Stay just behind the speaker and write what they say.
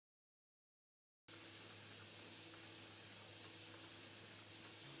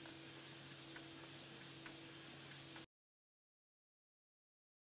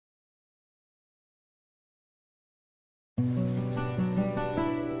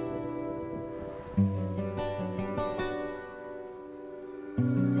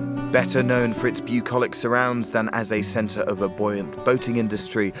Better known for its bucolic surrounds than as a centre of a buoyant boating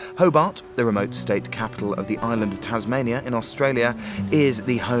industry, Hobart, the remote state capital of the island of Tasmania in Australia, is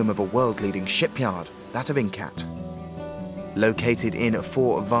the home of a world-leading shipyard, that of Incat. Located in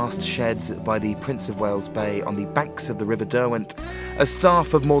 4 vast sheds by the Prince of Wales Bay on the banks of the River Derwent, a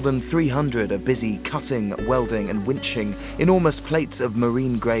staff of more than 300 are busy cutting, welding and winching enormous plates of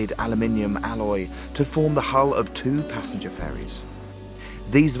marine-grade aluminium alloy to form the hull of 2 passenger ferries.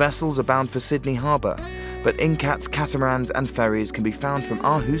 These vessels are bound for Sydney Harbour, but Incat's catamarans and ferries can be found from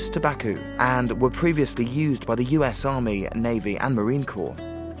Aarhus to Baku and were previously used by the US Army, Navy and Marine Corps.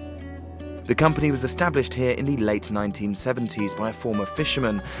 The company was established here in the late 1970s by a former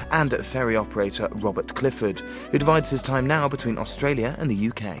fisherman and ferry operator Robert Clifford, who divides his time now between Australia and the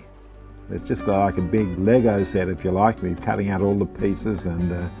UK. It's just like a big Lego set, if you like. We're cutting out all the pieces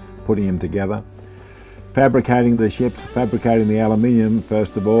and putting them together. Fabricating the ships, fabricating the aluminium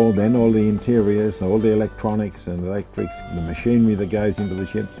first of all, then all the interiors, all the electronics and electrics, the machinery that goes into the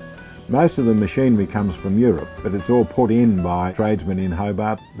ships. Most of the machinery comes from Europe, but it's all put in by tradesmen in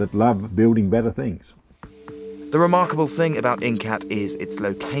Hobart that love building better things. The remarkable thing about Incat is its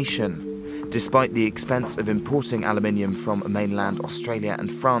location. Despite the expense of importing aluminium from mainland Australia and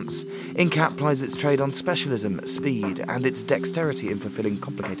France, Incat plies its trade on specialism, speed and its dexterity in fulfilling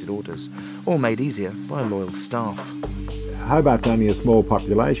complicated orders, all made easier by a loyal staff. Hobart's only a small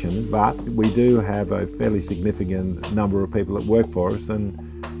population, but we do have a fairly significant number of people that work for us, and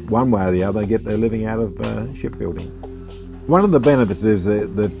one way or the other get their living out of shipbuilding. One of the benefits is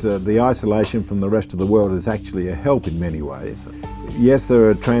that the isolation from the rest of the world is actually a help in many ways. Yes, there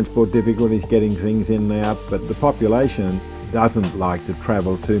are transport difficulties getting things in and out, but the population doesn't like to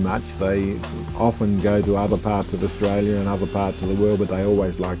travel too much. They often go to other parts of Australia and other parts of the world, but they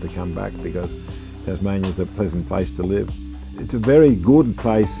always like to come back because Tasmania is a pleasant place to live. It's a very good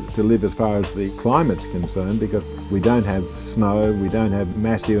place to live as far as the climate's concerned because we don't have snow, we don't have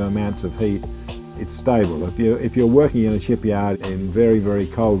massive amounts of heat. It's stable. If you're working in a shipyard in very, very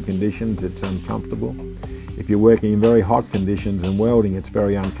cold conditions, it's uncomfortable. If you're working in very hot conditions and welding, it's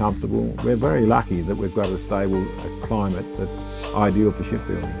very uncomfortable. We're very lucky that we've got a stable climate that's ideal for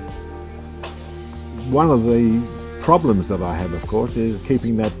shipbuilding. One of the problems that I have, of course, is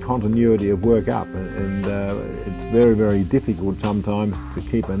keeping that continuity of work up, and it's very, very difficult sometimes to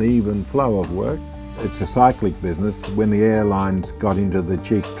keep an even flow of work. It's a cyclic business. When the airlines got into the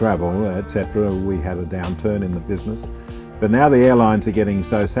cheap travel, etc., we had a downturn in the business. But now the airlines are getting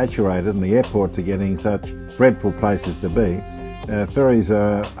so saturated and the airports are getting such dreadful places to be, ferries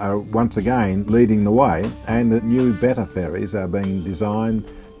are once again leading the way, and new, better ferries are being designed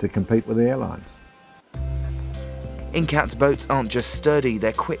to compete with the airlines. Incat's boats aren't just sturdy,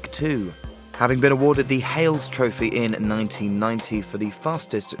 they're quick too. Having been awarded the Hales Trophy in 1990 for the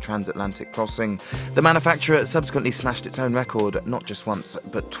fastest transatlantic crossing, the manufacturer subsequently smashed its own record not just once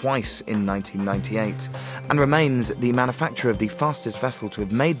but twice in 1998, and remains the manufacturer of the fastest vessel to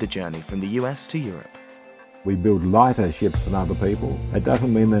have made the journey from the US to Europe. We build lighter ships than other people. It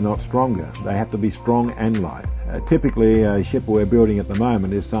doesn't mean they're not stronger. They have to be strong and light. Typically, a ship we're building at the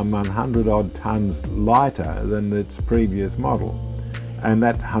moment is some 100-odd tonnes lighter than its previous model. And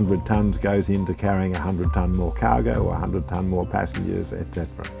that 100 tonnes goes into carrying 100 tonne more cargo or 100 tonne more passengers,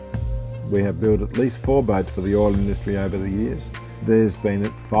 etc. We have built at least 4 boats for the oil industry over the years. There's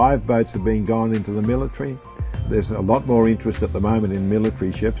been 5 boats that have been gone into the military. There's a lot more interest at the moment in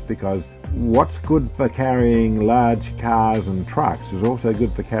military ships because what's good for carrying large cars and trucks is also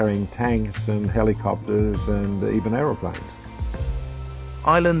good for carrying tanks and helicopters and even aeroplanes.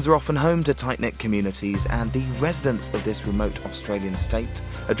 Islands are often home to tight-knit communities, and the residents of this remote Australian state,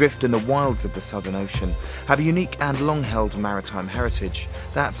 adrift in the wilds of the Southern Ocean, have a unique and long-held maritime heritage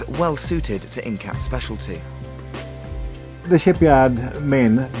that's well-suited to Incat's specialty. The shipyard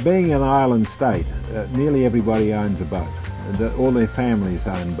men, being an island state, nearly everybody owns a boat. All their families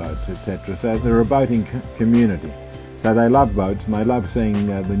own boats, etc. So they're a boating community. So they love boats and they love seeing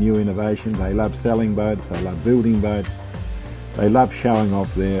the new innovations. They love selling boats, they love building boats. They love showing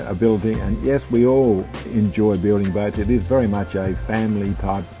off their ability, and yes, we all enjoy building boats. It is very much a family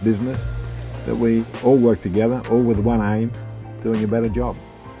type business that we all work together, all with one aim, doing a better job.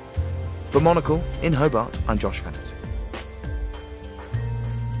 For Monocle in Hobart, I'm Josh Fennett.